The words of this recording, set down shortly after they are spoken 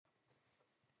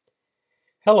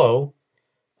Hello,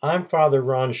 I'm Father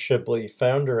Ron Shibley,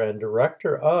 founder and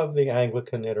director of the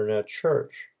Anglican Internet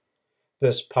Church.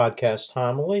 This podcast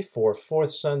homily for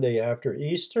fourth Sunday after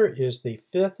Easter is the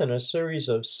fifth in a series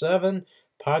of 7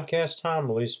 podcast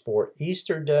homilies for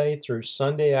Easter Day through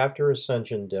Sunday after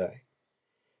Ascension Day.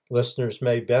 Listeners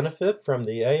may benefit from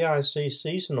the AIC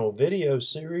seasonal video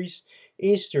series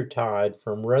Eastertide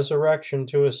from Resurrection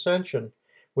to Ascension,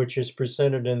 which is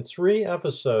presented in 3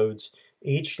 episodes,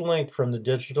 each linked from the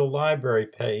digital library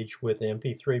page with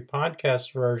MP3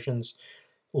 podcast versions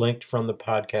linked from the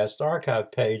podcast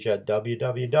archive page at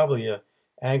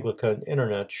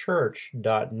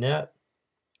www.anglicaninternetchurch.net.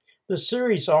 The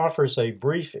series offers a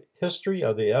brief history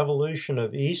of the evolution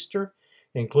of Easter,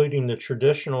 including the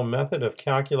traditional method of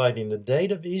calculating the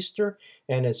date of Easter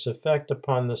and its effect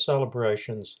upon the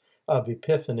celebrations of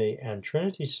Epiphany and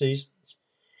Trinity seasons,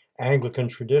 Anglican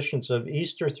traditions of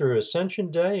Easter through Ascension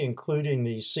Day, including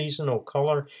the seasonal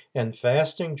color and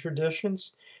fasting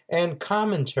traditions, and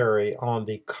commentary on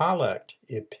the collect,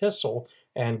 epistle,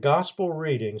 and gospel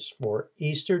readings for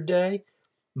Easter Day,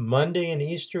 Monday in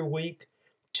Easter week,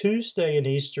 Tuesday in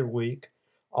Easter week,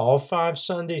 all 5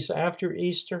 Sundays after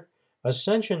Easter,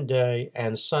 Ascension Day,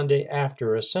 and Sunday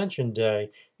after Ascension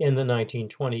Day in the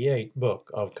 1928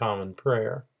 Book of Common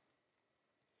Prayer.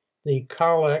 The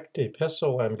collect,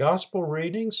 epistle, and gospel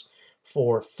readings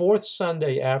for 4th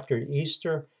Sunday after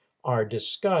Easter are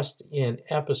discussed in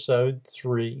episode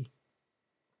 3.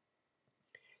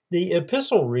 The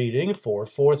epistle reading for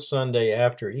 4th Sunday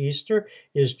after Easter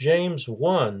is James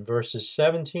 1, verses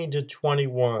 17 to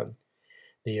 21.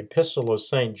 The Epistle of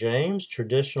St. James,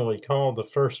 traditionally called the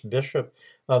first bishop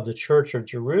of the Church of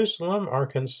Jerusalem, are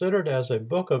considered as a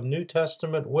book of New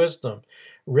Testament wisdom,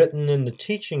 written in the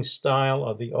teaching style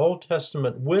of the Old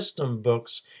Testament wisdom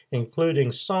books,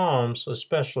 including Psalms,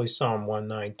 especially Psalm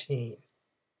 119.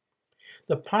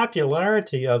 The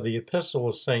popularity of the Epistle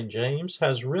of St. James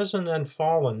has risen and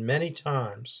fallen many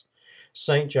times.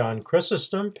 St. John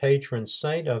Chrysostom, patron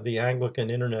saint of the Anglican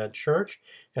Internet Church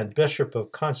and Bishop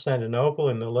of Constantinople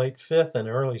in the late 5th and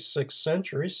early 6th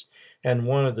centuries, and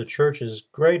one of the Church's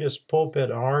greatest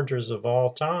pulpit orators of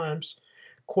all times,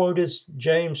 quoted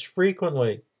James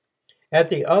frequently. At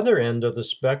the other end of the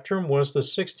spectrum was the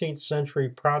 16th century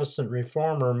Protestant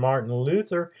reformer Martin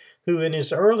Luther, who in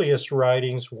his earliest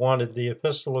writings wanted the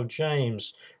Epistle of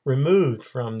James removed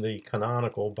from the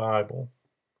canonical Bible.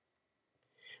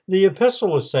 The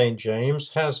Epistle of St. James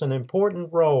has an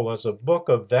important role as a book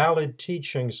of valid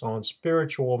teachings on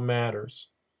spiritual matters.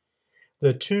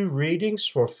 The 2 readings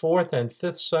for 4th and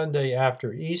 5th Sunday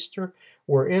after Easter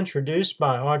were introduced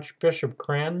by Archbishop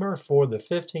Cranmer for the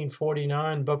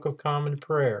 1549 Book of Common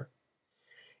Prayer.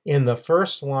 In the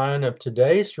first line of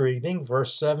today's reading,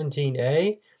 verse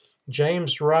 17a,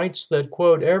 James writes that,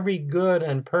 quote, "Every good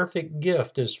and perfect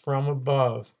gift is from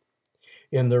above."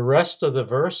 In the rest of the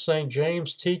verse, St.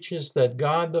 James teaches that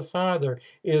God the Father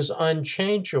is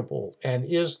unchangeable and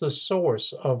is the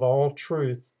source of all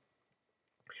truth.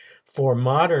 For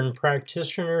modern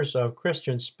practitioners of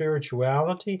Christian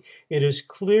spirituality, it is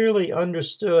clearly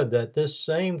understood that this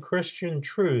same Christian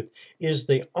truth is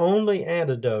the only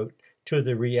antidote to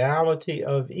the reality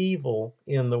of evil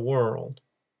in the world.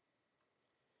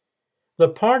 The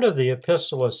part of the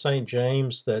Epistle of St.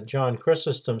 James that John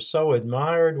Chrysostom so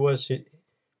admired was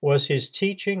his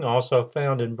teaching, also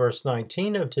found in verse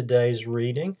 19 of today's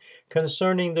reading,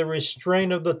 concerning the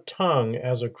restraint of the tongue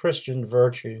as a Christian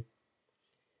virtue.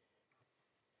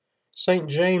 St.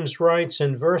 James writes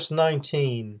in verse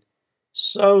 19,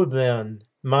 "So then,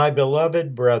 my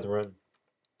beloved brethren,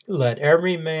 let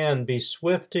every man be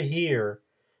swift to hear,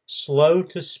 slow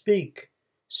to speak,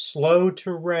 slow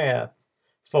to wrath,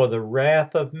 for the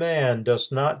wrath of man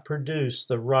does not produce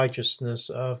the righteousness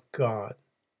of God."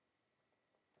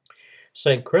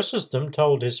 St. Chrysostom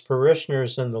told his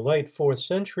parishioners in the late 4th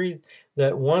century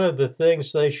that one of the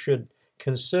things they should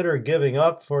consider giving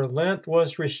up for Lent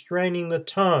was restraining the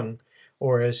tongue,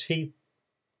 or as he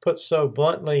put so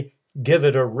bluntly, give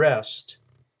it a rest.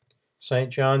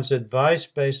 St. John's advice,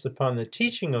 based upon the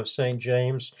teaching of St.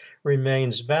 James,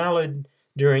 remains valid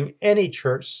during any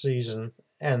church season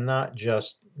and not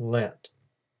just Lent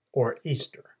or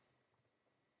Easter.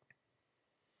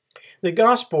 The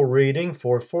Gospel reading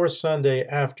for 4th Sunday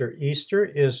after Easter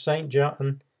is St.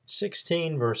 John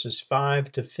 16, verses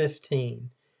 5 to 15.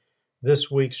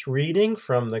 This week's reading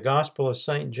from the Gospel of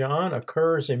St. John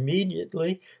occurs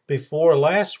immediately before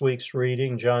last week's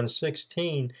reading, John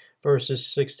 16, verses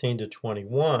 16 to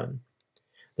 21.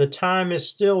 The time is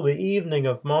still the evening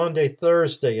of Maundy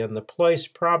Thursday, and the place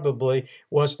probably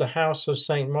was the house of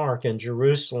St. Mark in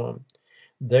Jerusalem.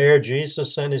 There,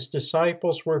 Jesus and his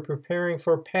disciples were preparing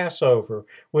for Passover,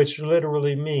 which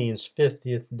literally means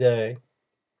 50th day.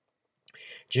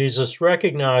 Jesus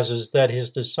recognizes that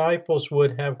his disciples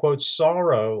would have, quote,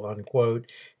 sorrow,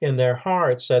 unquote, in their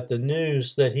hearts at the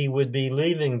news that he would be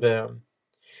leaving them.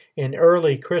 In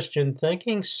early Christian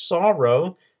thinking,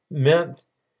 sorrow meant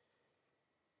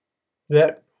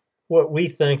that what we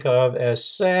think of as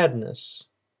sadness.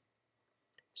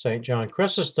 St. John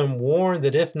Chrysostom warned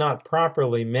that if not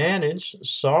properly managed,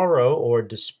 sorrow or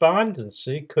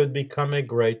despondency could become a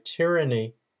great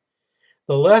tyranny.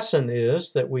 The lesson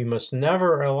is that we must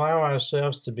never allow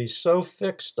ourselves to be so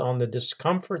fixed on the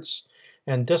discomforts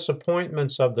and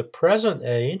disappointments of the present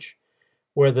age,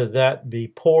 whether that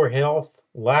be poor health,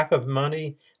 lack of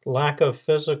money, lack of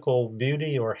physical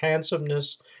beauty or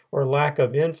handsomeness, or lack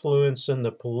of influence in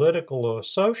the political or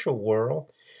social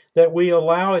world, that we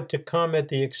allow it to come at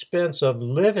the expense of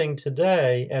living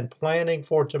today and planning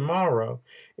for tomorrow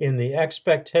in the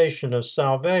expectation of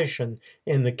salvation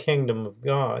in the kingdom of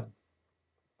God.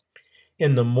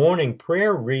 In the morning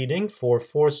prayer reading for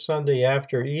fourth Sunday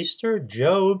after Easter,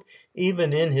 Job,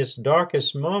 even in his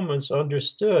darkest moments,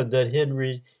 understood that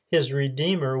his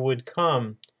Redeemer would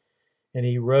come. And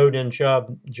he wrote in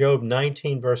Job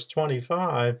 19, verse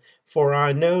 25, "For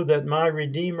I know that my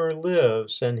Redeemer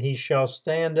lives, and he shall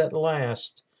stand at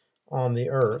last on the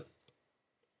earth."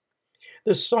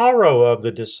 The sorrow of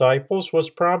the disciples was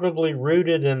probably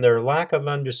rooted in their lack of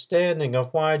understanding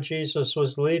of why Jesus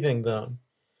was leaving them.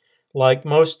 Like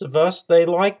most of us, they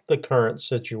liked the current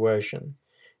situation.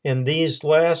 In these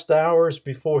last hours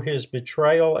before his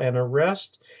betrayal and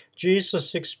arrest,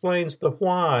 Jesus explains the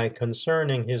why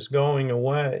concerning his going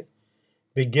away.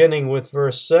 Beginning with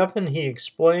verse 7, he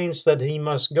explains that he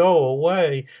must go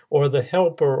away, or the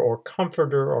helper or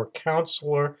comforter or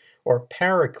counselor or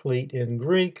paraclete in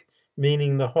Greek,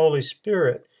 meaning the Holy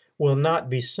Spirit, will not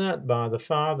be sent by the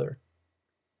Father.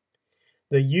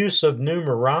 The use of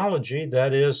numerology,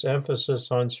 that is, emphasis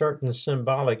on certain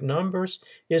symbolic numbers,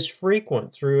 is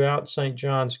frequent throughout St.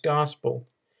 John's Gospel.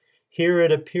 Here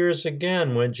it appears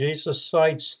again when Jesus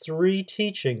cites three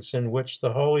teachings in which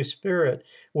the Holy Spirit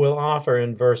will offer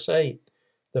in verse 8.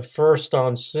 The first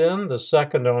on sin, the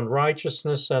second on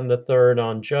righteousness, and the third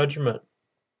on judgment.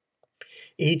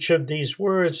 Each of these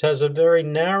words has a very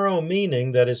narrow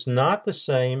meaning that is not the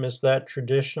same as that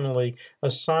traditionally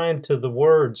assigned to the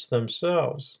words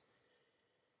themselves.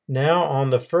 Now,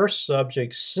 on the first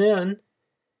subject, sin,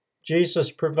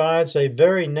 Jesus provides a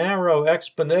very narrow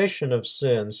explanation of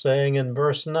sin, saying in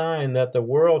verse 9 that the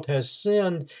world has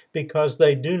sinned because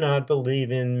they do not believe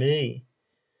in me.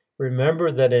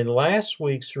 Remember that in last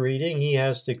week's reading, he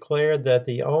has declared that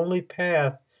the only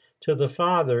path to the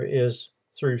Father is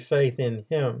through faith in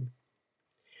him.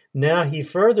 Now he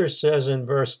further says in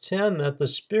verse 10 that the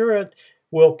Spirit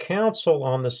will counsel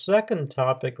on the second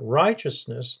topic,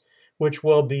 righteousness, which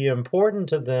will be important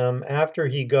to them after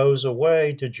he goes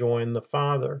away to join the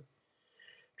Father.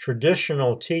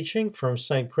 Traditional teaching from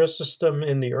St. Chrysostom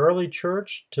in the early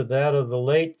church to that of the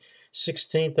late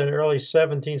 16th and early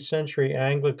 17th century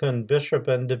Anglican bishop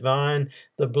and divine,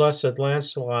 the Blessed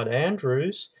Lancelot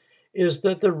Andrewes, is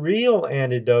that the real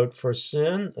antidote for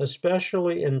sin,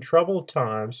 especially in troubled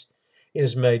times,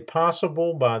 is made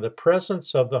possible by the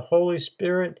presence of the Holy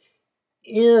Spirit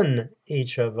in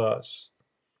each of us.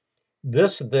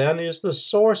 This, then, is the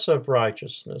source of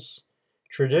righteousness.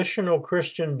 Traditional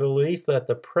Christian belief that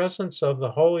the presence of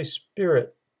the Holy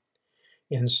Spirit,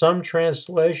 in some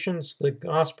translations, the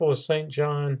Gospel of St.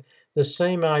 John, the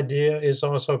same idea is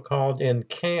also called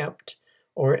encamped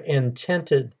or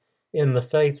intented in the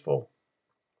faithful.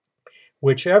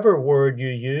 Whichever word you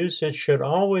use, it should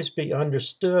always be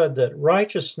understood that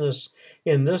righteousness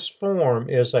in this form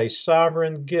is a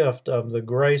sovereign gift of the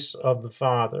grace of the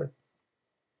Father.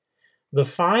 The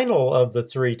final of the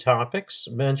three topics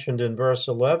mentioned in verse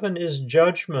 11 is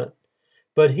judgment.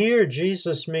 But here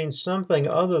Jesus means something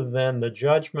other than the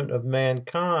judgment of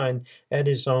mankind at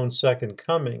his own second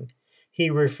coming. He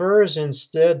refers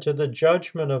instead to the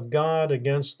judgment of God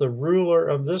against the ruler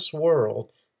of this world,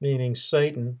 meaning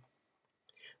Satan.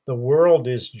 The world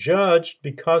is judged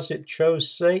because it chose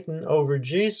Satan over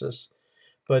Jesus,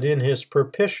 but in his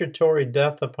propitiatory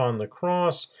death upon the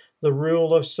cross, the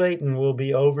rule of Satan will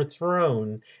be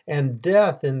overthrown, and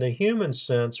death in the human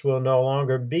sense will no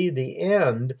longer be the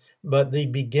end, but the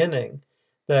beginning,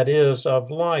 that is,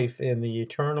 of life in the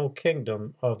eternal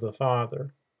kingdom of the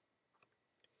Father.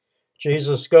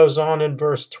 Jesus goes on in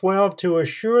verse 12 to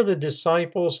assure the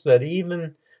disciples that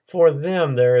even for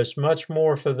them there is much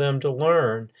more for them to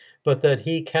learn, but that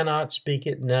he cannot speak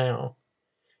it now.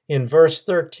 In verse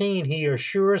 13, he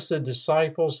assures the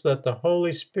disciples that the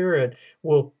Holy Spirit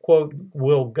will, quote,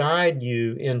 will guide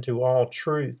you into all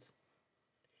truth.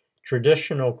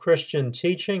 Traditional Christian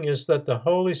teaching is that the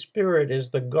Holy Spirit is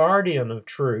the guardian of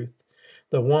truth,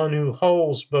 the one who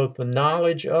holds both the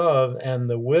knowledge of and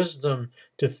the wisdom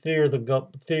to fear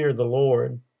the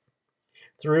Lord.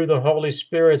 Through the Holy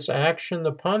Spirit's action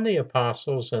upon the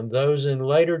apostles and those in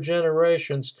later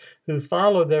generations who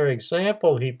followed their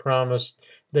example, he promised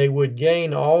they would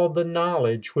gain all the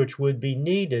knowledge which would be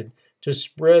needed to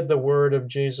spread the word of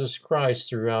Jesus Christ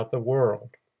throughout the world.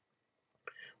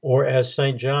 Or as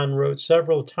St. John wrote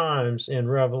several times in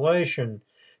Revelation,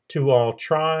 to all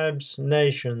tribes,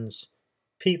 nations,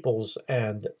 peoples,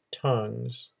 and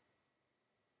tongues.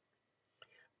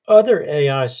 Other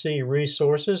AIC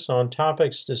resources on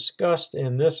topics discussed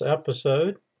in this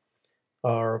episode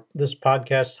are this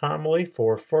podcast homily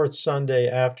for fourth Sunday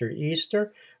after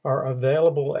Easter are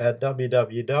available at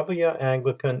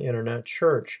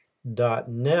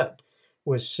www.anglicaninternetchurch.net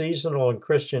with seasonal and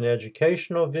Christian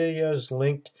educational videos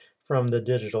linked from the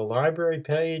digital library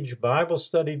page, Bible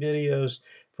study videos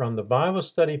from the Bible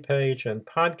study page, and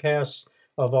podcasts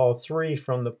of all three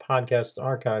from the podcast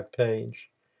archive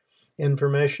page.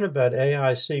 Information about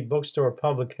AIC bookstore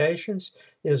publications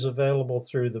is available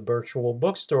through the virtual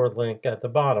bookstore link at the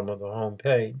bottom of the home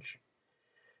page.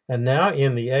 And now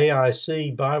in the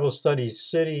AIC Bible Study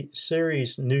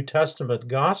Series New Testament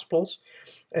Gospels,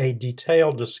 a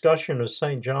detailed discussion of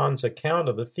St. John's account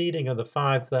of the feeding of the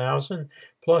 5,000,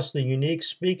 plus the unique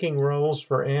speaking roles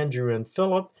for Andrew and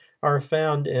Philip, are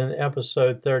found in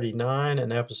episode 39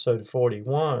 and episode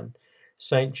 41.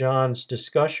 St. John's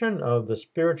discussion of the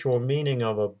spiritual meaning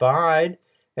of abide,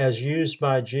 as used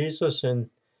by Jesus in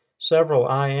several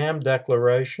I am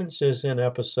declarations, is in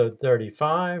episode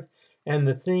 35, and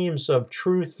the themes of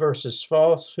truth versus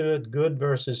falsehood, good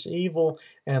versus evil,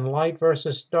 and light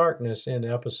versus darkness in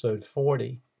episode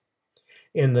 40.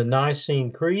 In the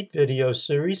Nicene Creed video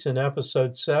series in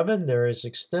episode 7, there is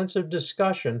extensive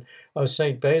discussion of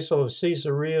St. Basil of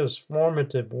Caesarea's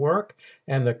formative work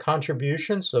and the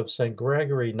contributions of St.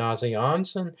 Gregory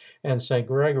Nazianzen and St.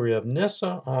 Gregory of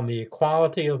Nyssa on the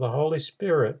equality of the Holy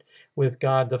Spirit with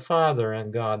God the Father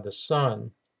and God the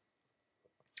Son.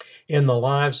 In the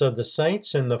Lives of the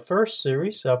Saints in the first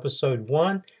series, episode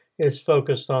 1 is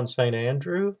focused on St.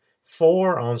 Andrew,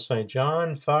 4 on St.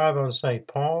 John, 5 on St.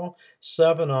 Paul,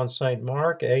 7 on St.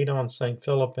 Mark, 8 on St.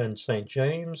 Philip and St.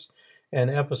 James, and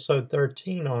episode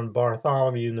 13 on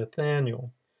Bartholomew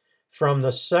Nathaniel. From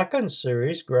the second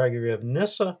series, Gregory of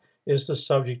Nyssa is the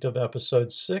subject of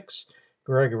episode 6,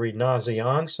 Gregory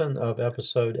Nazianzen of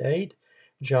episode 8,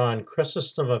 John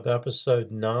Chrysostom of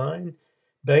episode 9,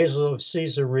 Basil of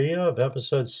Caesarea of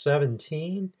episode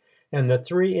 17, and the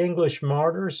three English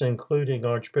martyrs, including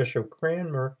Archbishop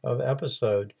Cranmer of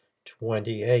episode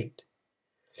 28.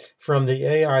 From the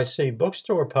AIC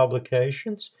bookstore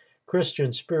publications,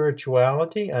 Christian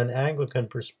Spirituality and Anglican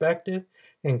Perspective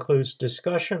includes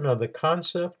discussion of the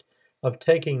concept of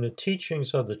taking the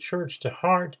teachings of the Church to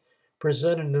heart,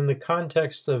 presented in the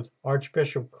context of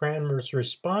Archbishop Cranmer's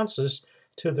responses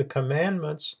to the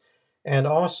commandments and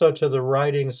also to the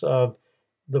writings of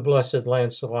the Blessed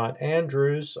Lancelot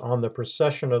Andrewes on the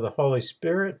procession of the Holy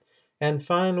Spirit, and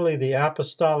finally the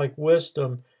apostolic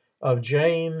wisdom of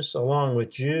James along with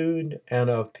Jude and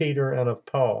of Peter and of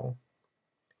Paul.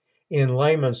 In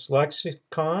Layman's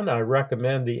Lexicon, I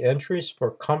recommend the entries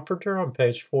for Comforter on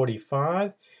page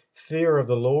 45, Fear of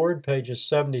the Lord, pages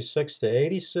 76 to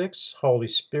 86, Holy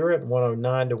Spirit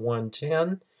 109 to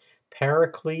 110,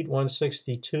 Paraclete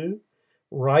 162,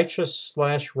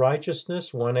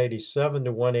 Righteous/Righteousness 187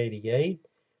 to 188,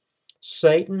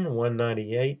 Satan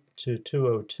 198 to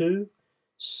 202,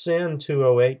 Sin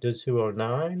 208 to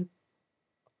 209,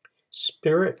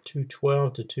 Spirit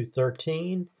 212 to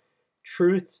 213,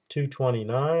 Truth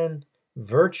 229,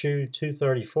 Virtue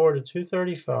 234 to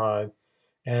 235,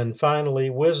 and finally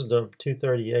Wisdom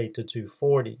 238 to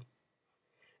 240.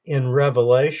 In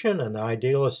Revelation, an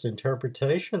idealist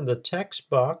interpretation, the text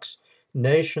box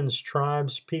Nations,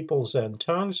 Tribes, Peoples, and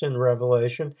Tongues in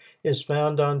Revelation is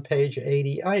found on page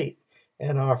 88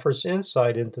 and offers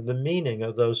insight into the meaning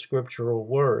of those scriptural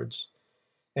words.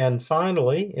 And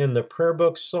finally, in the Prayer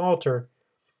Book Psalter,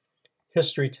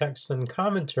 History, Text, and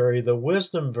Commentary, the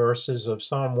wisdom verses of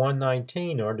Psalm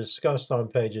 119 are discussed on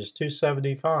pages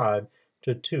 275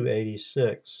 to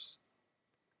 286.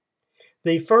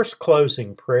 The first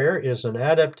closing prayer is an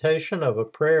adaptation of a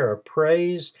prayer of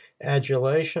praise,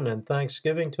 adulation, and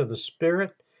thanksgiving to the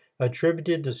Spirit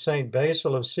attributed to St.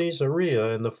 Basil of Caesarea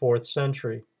in the 4th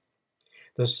century.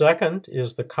 The second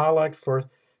is the collect for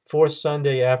fourth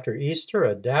Sunday after Easter,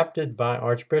 adapted by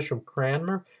Archbishop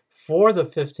Cranmer for the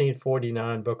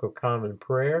 1549 Book of Common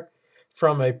Prayer,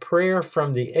 from a prayer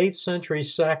from the 8th century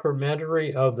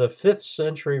sacramentary of the 5th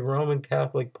century Roman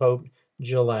Catholic Pope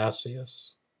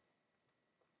Gelasius.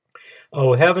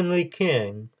 O heavenly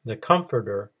King, the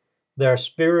Comforter, thou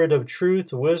Spirit of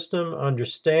truth, wisdom,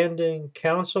 understanding,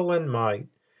 counsel, and might,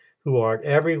 who art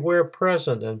everywhere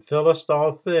present and fillest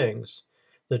all things,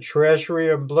 the treasury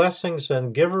of blessings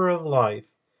and giver of life,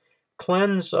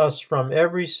 cleanse us from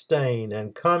every stain,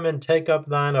 and come and take up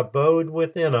thine abode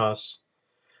within us,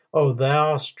 O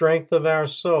thou strength of our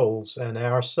souls and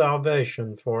our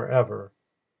salvation forever.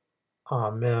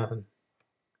 Amen.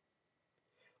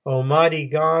 Almighty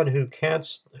God,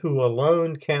 who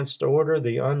alone canst order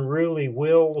the unruly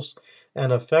wills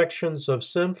and affections of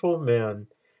sinful men,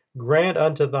 grant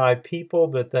unto thy people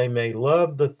that they may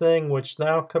love the thing which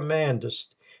thou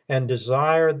commandest, and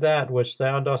desire that which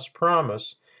thou dost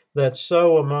promise, that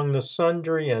so among the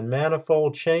sundry and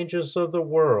manifold changes of the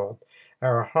world,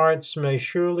 our hearts may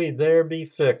surely there be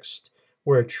fixed,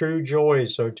 where true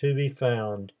joys are to be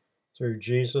found, through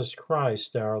Jesus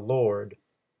Christ our Lord.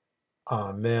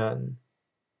 Amen.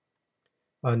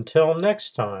 Until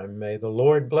next time, may the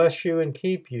Lord bless you and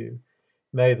keep you.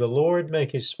 May the Lord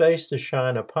make his face to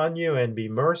shine upon you and be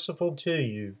merciful to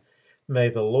you. May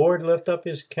the Lord lift up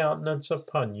his countenance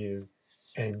upon you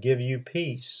and give you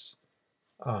peace.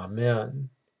 Amen.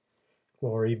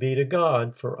 Glory be to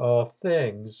God for all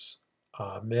things.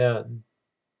 Amen.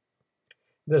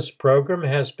 This program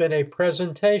has been a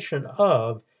presentation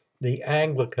of the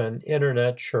Anglican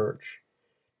Internet Church.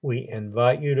 We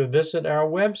invite you to visit our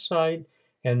website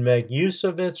and make use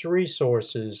of its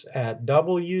resources at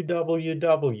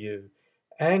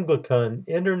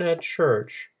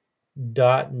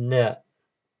www.anglicaninternetchurch.net.